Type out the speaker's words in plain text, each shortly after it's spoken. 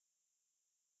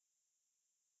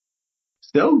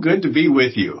So good to be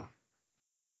with you,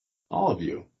 all of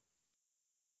you.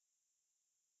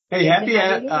 Hey,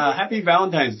 happy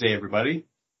Valentine's Day, everybody.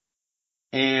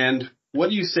 And what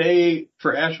do you say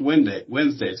for Ash Wednesday?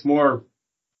 It's more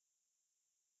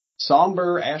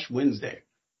somber Ash Wednesday.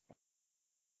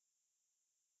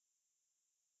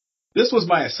 This was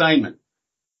my assignment.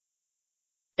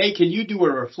 Hey, can you do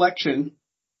a reflection?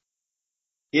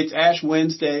 It's Ash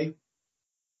Wednesday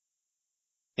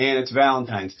and it's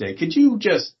Valentine's Day. Could you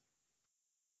just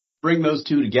bring those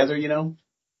two together,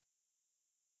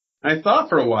 I thought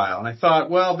for a while, and I thought,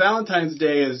 well, Valentine's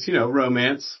Day is,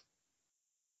 romance.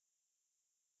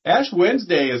 Ash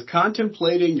Wednesday is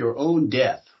contemplating your own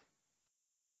death.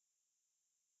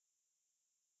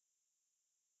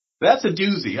 That's a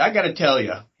doozy, I got to tell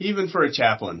you, even for a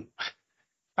chaplain.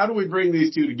 How do we bring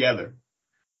these two together?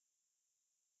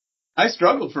 I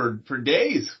struggled for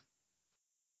days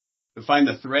to find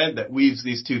the thread that weaves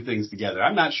these two things together.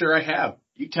 I'm not sure I have.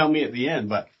 You tell me at the end,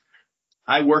 but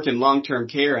I work in long-term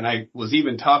care, and I was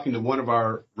even talking to one of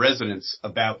our residents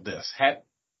about this.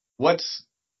 What's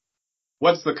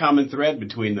the common thread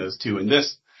between those two? And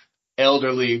this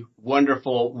elderly,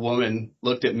 wonderful woman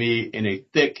looked at me in a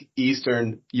thick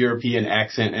Eastern European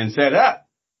accent and said,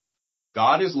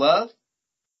 God is love.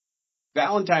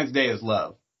 Valentine's Day is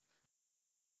love.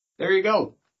 There you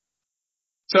go.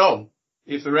 So,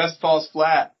 if the rest falls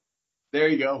flat, there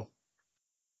you go.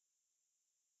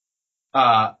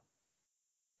 I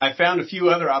found a few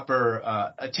other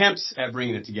attempts at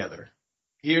bringing it together.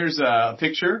 Here's a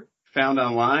picture found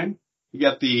online. You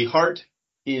got the heart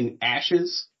in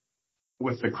ashes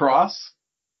with the cross.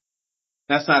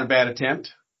 That's not a bad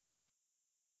attempt.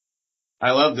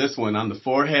 I love this one on the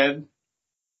forehead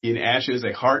in ashes,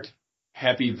 a heart.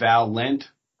 Happy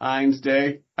Valentines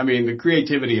Day. I mean, the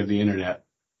creativity of the internet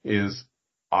is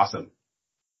awesome.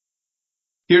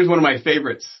 Here's one of my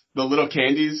favorites, the little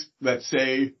candies that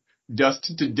say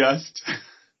dust to dust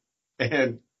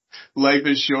and life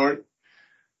is short.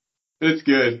 It's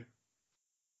good.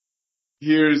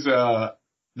 Here's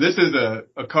this is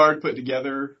a card put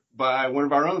together by one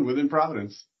of our own within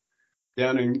Providence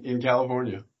down in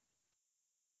California.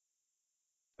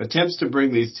 Attempts to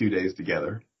bring these 2 days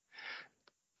together.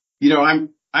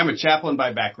 I'm a chaplain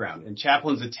by background, and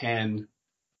chaplains attend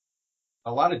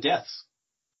a lot of deaths.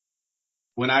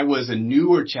 When I was a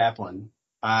newer chaplain,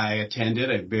 I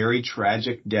attended a very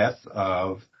tragic death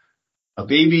of a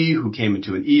baby who came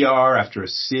into an ER after a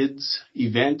SIDS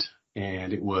event,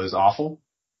 and it was awful,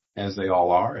 as they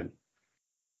all are. And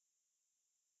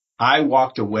I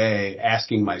walked away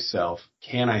asking myself,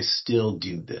 can I still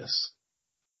do this?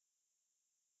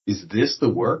 Is this the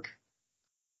work?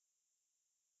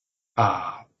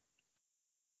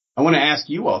 I want to ask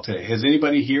you all today, has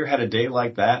anybody here had a day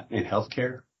like that in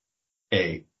healthcare?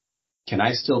 Can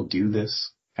I still do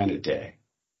this kind of day?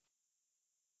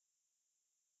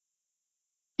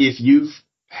 If you've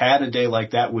had a day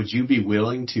like that, would you be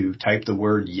willing to type the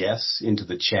word yes into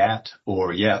the chat?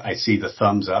 Or, yeah, I see the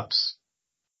thumbs ups.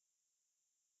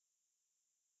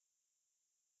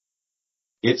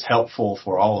 It's helpful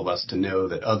for all of us to know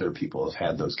that other people have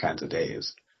had those kinds of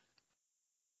days.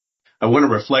 I want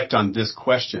to reflect on this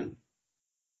question.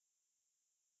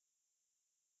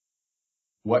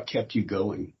 What kept you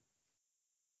going?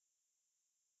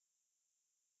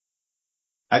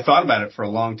 I thought about it for a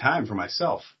long time for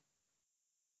myself.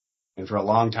 And for a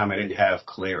long time, I didn't have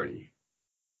clarity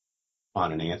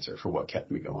on an answer for what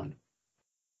kept me going.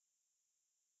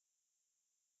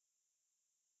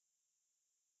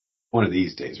 One of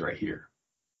these days right here.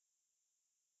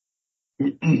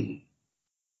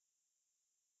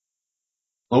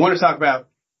 I want to talk about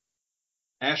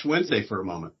Ash Wednesday for a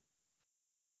moment.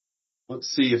 Let's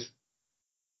see if,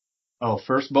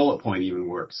 first bullet point even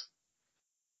works.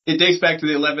 It dates back to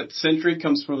the 11th century,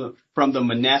 comes from the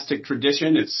monastic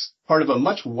tradition. It's part of a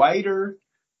much wider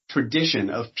tradition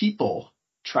of people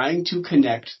trying to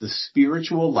connect the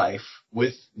spiritual life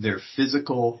with their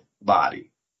physical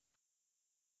body.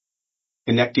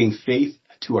 Connecting faith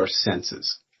to our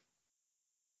senses.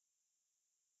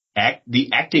 The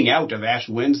acting out of Ash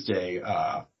Wednesday,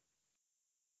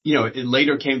 it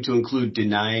later came to include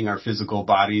denying our physical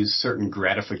bodies certain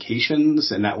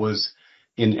gratifications, and that was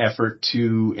in effort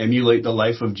to emulate the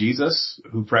life of Jesus,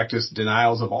 who practiced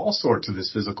denials of all sorts of his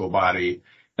physical body.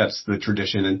 That's the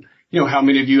tradition. And, how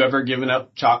many of you ever given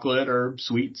up chocolate or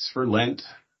sweets for Lent?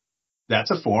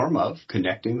 That's a form of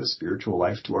connecting the spiritual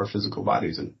life to our physical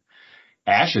bodies. And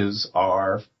ashes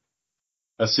are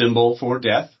a symbol for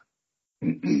death.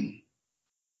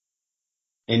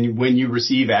 And when you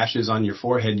receive ashes on your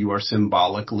forehead, you are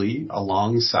symbolically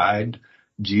alongside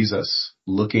Jesus,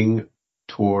 looking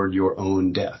toward your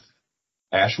own death.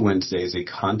 Ash Wednesday is a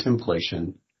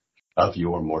contemplation of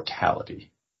your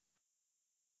mortality.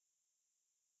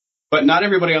 But not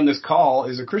everybody on this call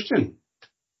is a Christian.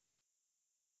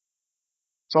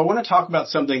 So I want to talk about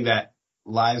something that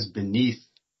lies beneath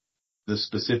the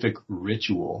specific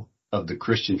ritual of the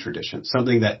Christian tradition,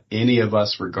 something that any of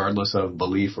us, regardless of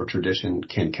belief or tradition,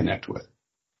 can connect with.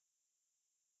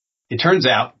 It turns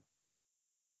out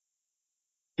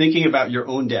thinking about your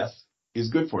own death is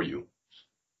good for you.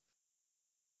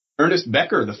 Ernest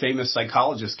Becker, the famous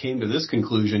psychologist, came to this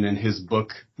conclusion in his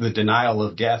book, The Denial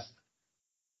of Death.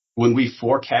 When we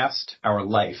forecast our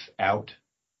life out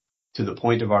to the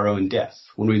point of our own death,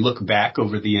 when we look back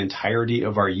over the entirety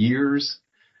of our years,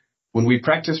 when we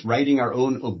practice writing our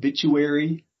own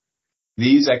obituary,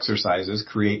 these exercises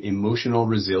create emotional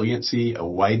resiliency, a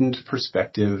widened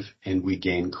perspective, and we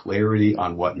gain clarity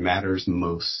on what matters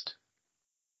most.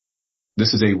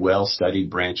 This is a well-studied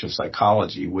branch of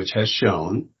psychology, which has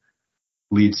shown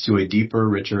leads to a deeper,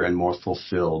 richer, and more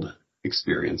fulfilled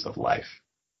experience of life.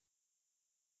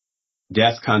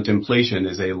 Death contemplation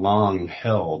is a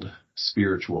long-held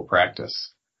spiritual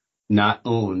practice, not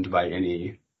owned by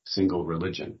any single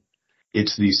religion.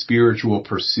 It's the spiritual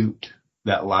pursuit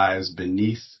that lies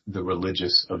beneath the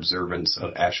religious observance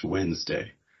of Ash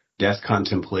Wednesday. Death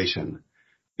contemplation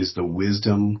is the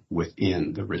wisdom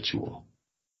within the ritual.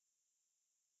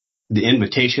 The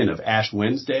invitation of Ash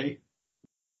Wednesday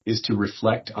is to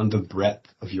reflect on the breadth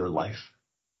of your life.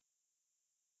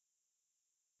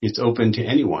 It's open to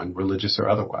anyone, religious or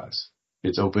otherwise.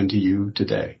 It's open to you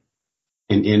today.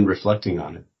 And in reflecting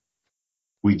on it,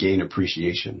 we gain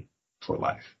appreciation for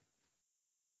life.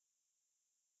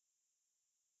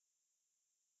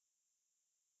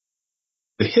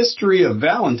 The history of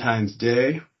Valentine's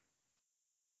Day,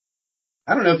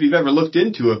 I don't know if you've ever looked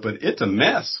into it, but it's a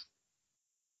mess.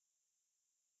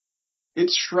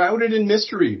 It's shrouded in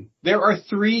mystery. There are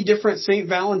 3 different Saint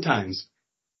Valentines.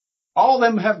 All of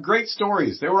them have great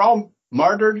stories. They were all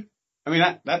martyred. I mean,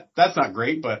 that's not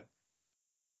great, but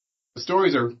the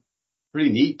stories are pretty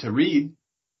neat to read.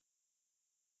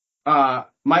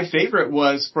 My favorite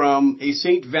was from a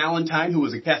Saint Valentine who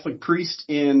was a Catholic priest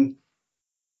in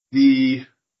the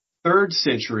 3rd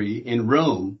century in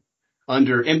Rome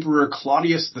under Emperor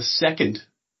Claudius II.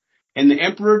 And the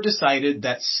emperor decided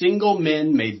that single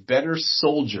men made better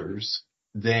soldiers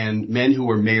than men who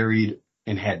were married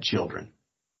and had children.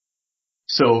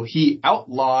 So he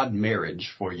outlawed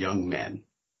marriage for young men.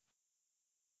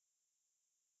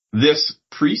 This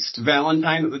priest,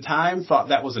 Valentine at the time, thought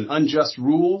that was an unjust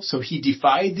rule, so he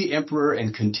defied the emperor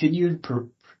and continued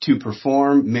to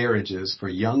perform marriages for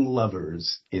young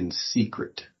lovers in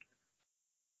secret.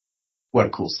 What a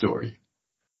cool story.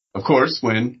 Of course,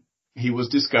 when he was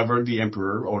discovered, the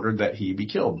emperor ordered that he be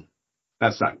killed.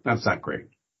 That's not great.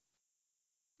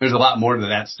 There's a lot more to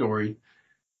that story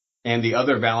and the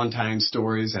other Valentine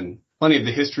stories, and plenty of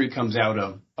the history comes out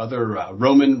of other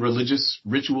Roman religious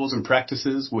rituals and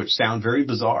practices, which sound very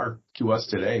bizarre to us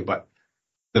today. But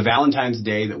the Valentine's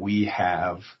Day that we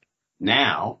have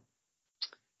now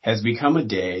has become a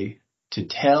day to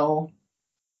tell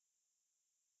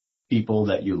people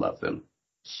that you love them.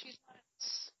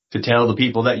 To tell the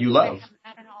people that you love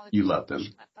them.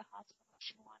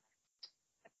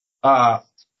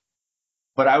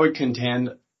 But I would contend,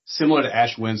 similar to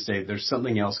Ash Wednesday, there's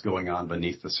something else going on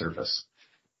beneath the surface.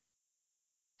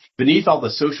 Beneath all the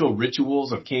social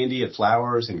rituals of candy and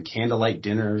flowers and candlelight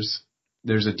dinners,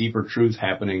 there's a deeper truth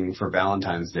happening for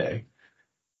Valentine's Day.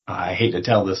 I hate to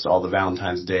tell this to all the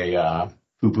Valentine's Day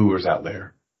poo-pooers out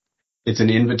there. It's an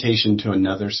invitation to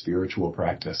another spiritual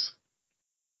practice.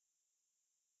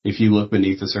 If you look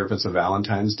beneath the surface of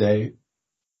Valentine's Day,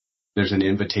 there's an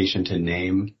invitation to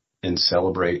name and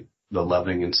celebrate the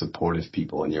loving and supportive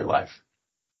people in your life.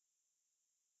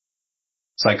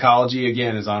 Psychology,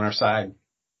 again, is on our side.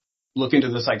 Look into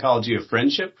the psychology of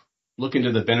friendship. Look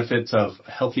into the benefits of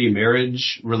healthy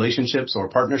marriage relationships or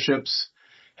partnerships,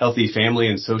 healthy family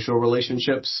and social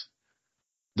relationships.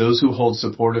 Those who hold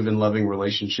supportive and loving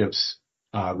relationships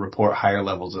report higher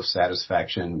levels of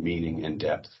satisfaction, meaning, and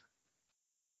depth.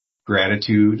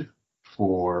 Gratitude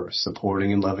for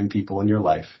supporting and loving people in your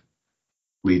life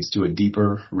leads to a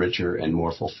deeper, richer, and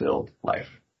more fulfilled life.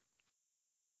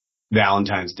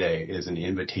 Valentine's Day is an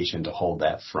invitation to hold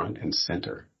that front and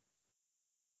center.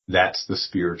 That's the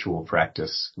spiritual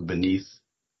practice beneath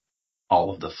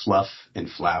all of the fluff and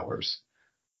flowers.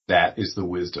 That is the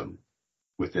wisdom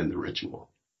within the ritual.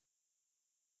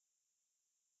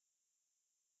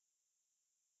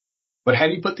 But how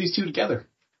do you put these two together?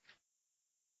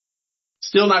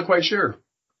 Still not quite sure.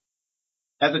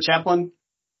 As a chaplain,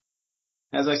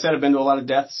 As I said, I've been to a lot of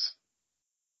deaths.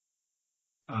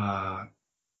 I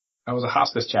was a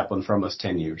hospice chaplain for almost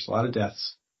 10 years, a lot of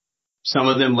deaths. Some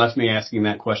of them left me asking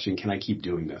that question, can I keep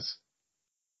doing this?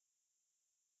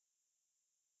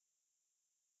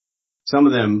 Some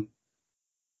of them,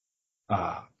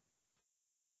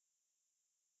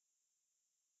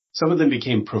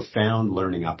 became profound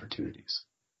learning opportunities.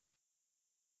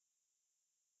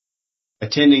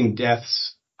 Attending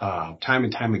deaths time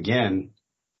and time again,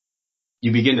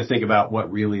 you begin to think about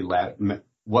what really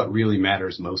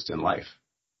matters most in life.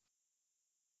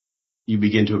 You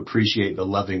begin to appreciate the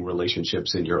loving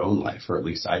relationships in your own life, or at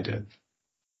least I did.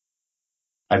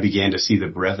 I began to see the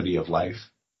brevity of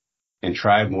life and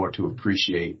try more to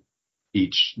appreciate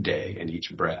each day and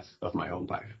each breath of my own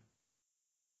life.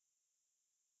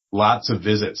 Lots of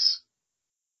visits,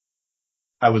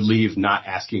 I would leave not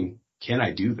asking, can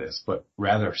I do this? But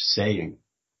rather saying,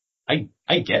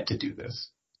 I get to do this.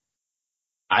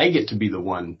 I get to be the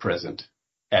one present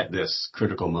at this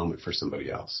critical moment for somebody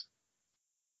else.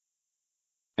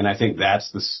 And I think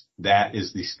that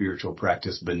is the spiritual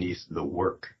practice beneath the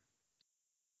work.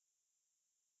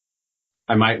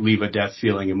 I might leave a death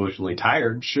feeling emotionally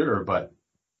tired, sure, but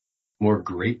more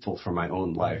grateful for my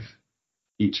own life,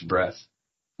 each breath,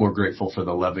 more grateful for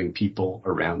the loving people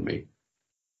around me.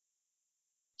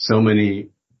 So many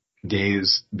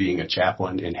days being a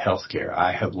chaplain in healthcare,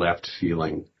 I have left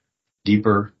feeling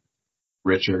deeper,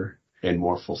 richer, and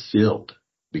more fulfilled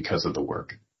because of the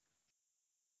work.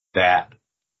 That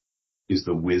is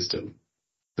the wisdom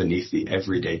beneath the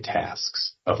everyday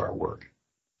tasks of our work,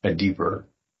 a deeper,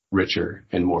 richer,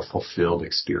 and more fulfilled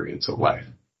experience of life.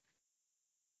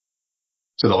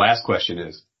 So the last question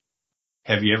is,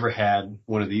 have you ever had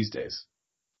one of these days?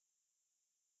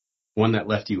 One that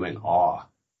left you in awe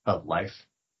of life,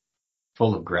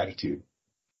 full of gratitude?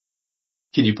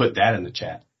 Can you put that in the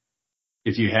chat?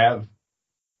 If you have,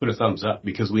 put a thumbs up,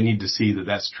 because we need to see that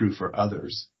that's true for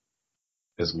others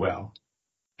as well.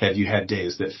 Have you had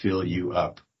days that fill you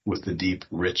up with the deep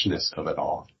richness of it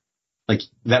all? Like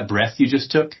that breath you just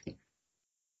took,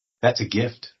 that's a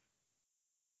gift.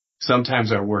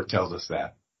 Sometimes our work tells us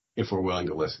that, if we're willing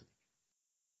to listen.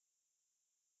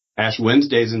 Ash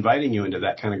Wednesday is inviting you into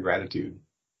that kind of gratitude.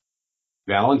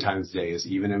 Valentine's Day is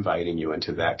even inviting you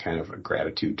into that kind of a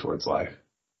gratitude towards life.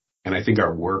 And I think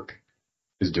our work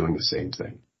is doing the same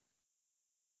thing.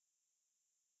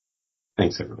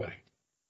 Thanks, everybody.